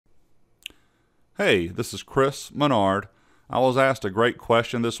Hey, this is Chris Menard. I was asked a great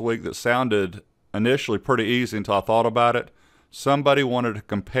question this week that sounded initially pretty easy until I thought about it. Somebody wanted to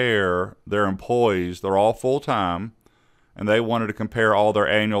compare their employees, they're all full-time, and they wanted to compare all their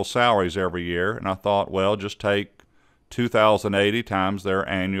annual salaries every year. And I thought, well, just take 2,080 times their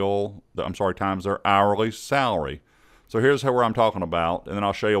times their hourly salary. So here's where I'm talking about, and then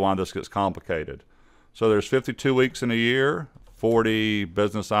I'll show you why this gets complicated. So there's 52 weeks in a year, 40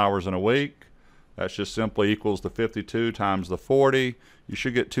 business hours in a week. That's just simply equals the 52 times the 40. You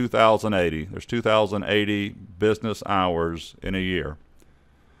should get 2,080. There's 2,080 business hours in a year.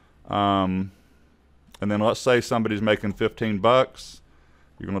 And then let's say somebody's making 15 bucks.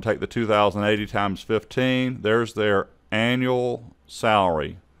 You're going to take the 2,080 times 15. There's their annual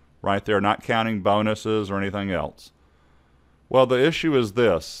salary right there, not counting bonuses or anything else. Well, the issue is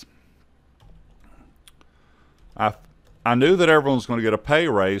this. I knew that everyone's going to get a pay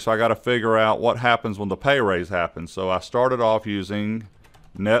raise, so I got to figure out what happens when the pay raise happens. So I started off using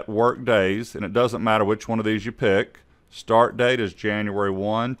Networkdays, and it doesn't matter which one of these you pick. Start date is January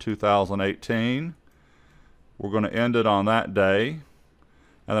 1, 2018. We're going to end it on that day,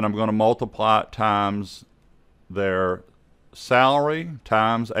 and then I'm going to multiply it times their salary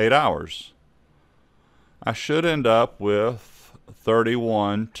times 8 hours. I should end up with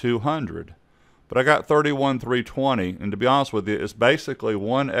 31,200. But I got 31,320, and to be honest with you, it's basically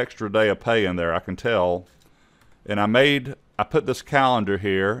one extra day of pay in there, I can tell. And I put this calendar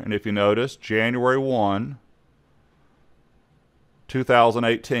here, and if you notice, January 1,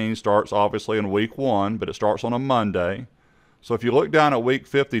 2018 starts obviously in week 1, but it starts on a Monday. So if you look down at week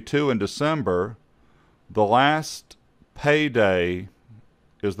 52 in December, the last payday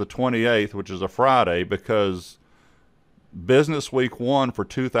is the 28th, which is a Friday, because business week 1 for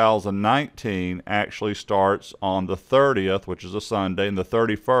 2019 actually starts on the 30th, which is a Sunday, and the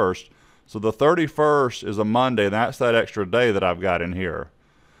 31st. So the 31st is a Monday, and that's that extra day that I've got in here.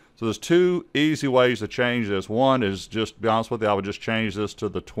 So there's two easy ways to change this. One is, just to be honest with you, I would just change this to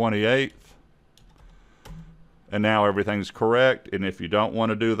the 28th. And now everything's correct. And if you don't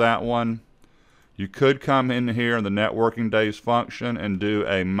want to do that one, you could come in here in the networking days function and do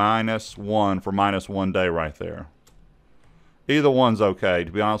a -1 for -1 day right there. Either one's okay.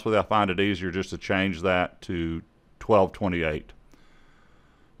 To be honest with you, I find it easier just to change that to 12/28.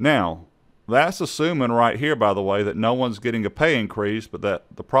 Now, that's assuming right here, by the way, that no one's getting a pay increase, but that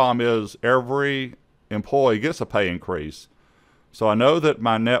the problem is every employee gets a pay increase. So I know that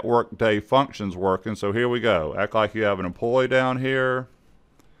my network day function's working, so here we go. Act like you have an employee down here,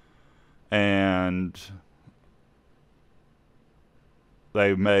 and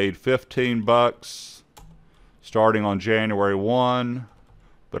they made 15 bucks starting on January 1,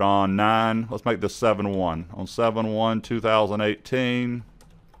 but on 9, let's make this 7/1. On 7/1, 2018,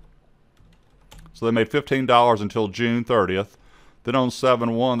 so they made $15 until June 30th. Then on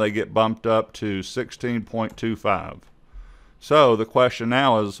 7/1, they get bumped up to 16.25. So the question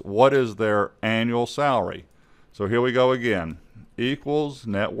now is, what is their annual salary? So here we go again. Equals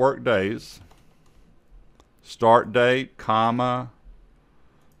network days, start date, comma,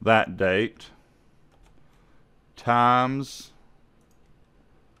 that date, times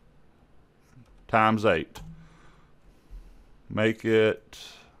 8. Make it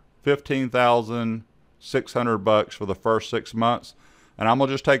 15,600 bucks for the first 6 months. And I'm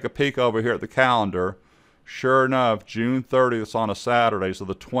gonna just take a peek over here at the calendar. Sure enough, June 30th is on a Saturday, so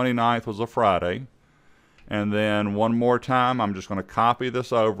the 29th was a Friday. And then one more time, I'm just gonna copy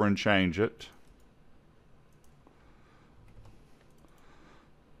this over and change it.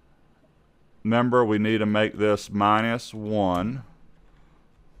 Remember, we need to make this -1.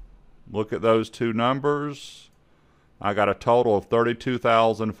 Look at those two numbers. I got a total of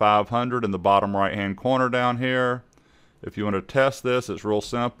 32,500 in the bottom right-hand corner down here. If you want to test this, it's real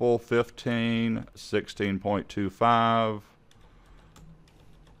simple. 15, 16.25.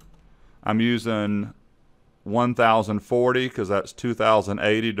 I'm using 1,040 because that's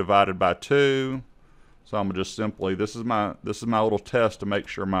 2,080 divided by 2. So I'm just simply, this is my little test to make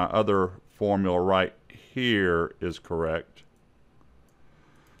sure my other formula right here is correct.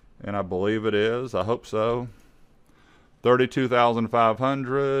 And I believe it is. I hope so.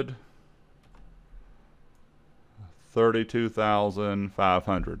 32,500.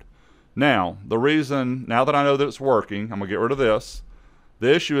 32,500. Now, now that I know that it's working, I'm going to get rid of this.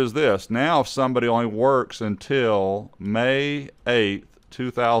 The issue is this. Now, if somebody only works until May 8th,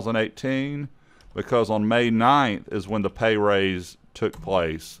 2018, because on May 9th is when the pay raise took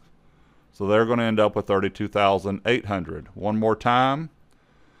place. So they're going to end up with 32,800. One more time.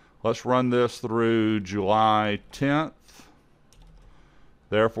 Let's run this through July 10th.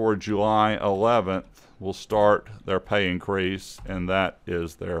 Therefore, July 11th will start their pay increase, and that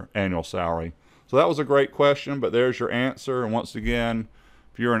is their annual salary. So that was a great question, but there's your answer. And once again,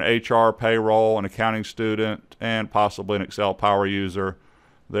 if you're an HR, payroll, an accounting student, and possibly an Excel power user,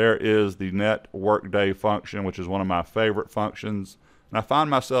 there is the Networkday function, which is one of my favorite functions. And I find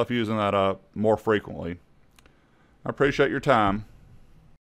myself using that more frequently. I appreciate your time.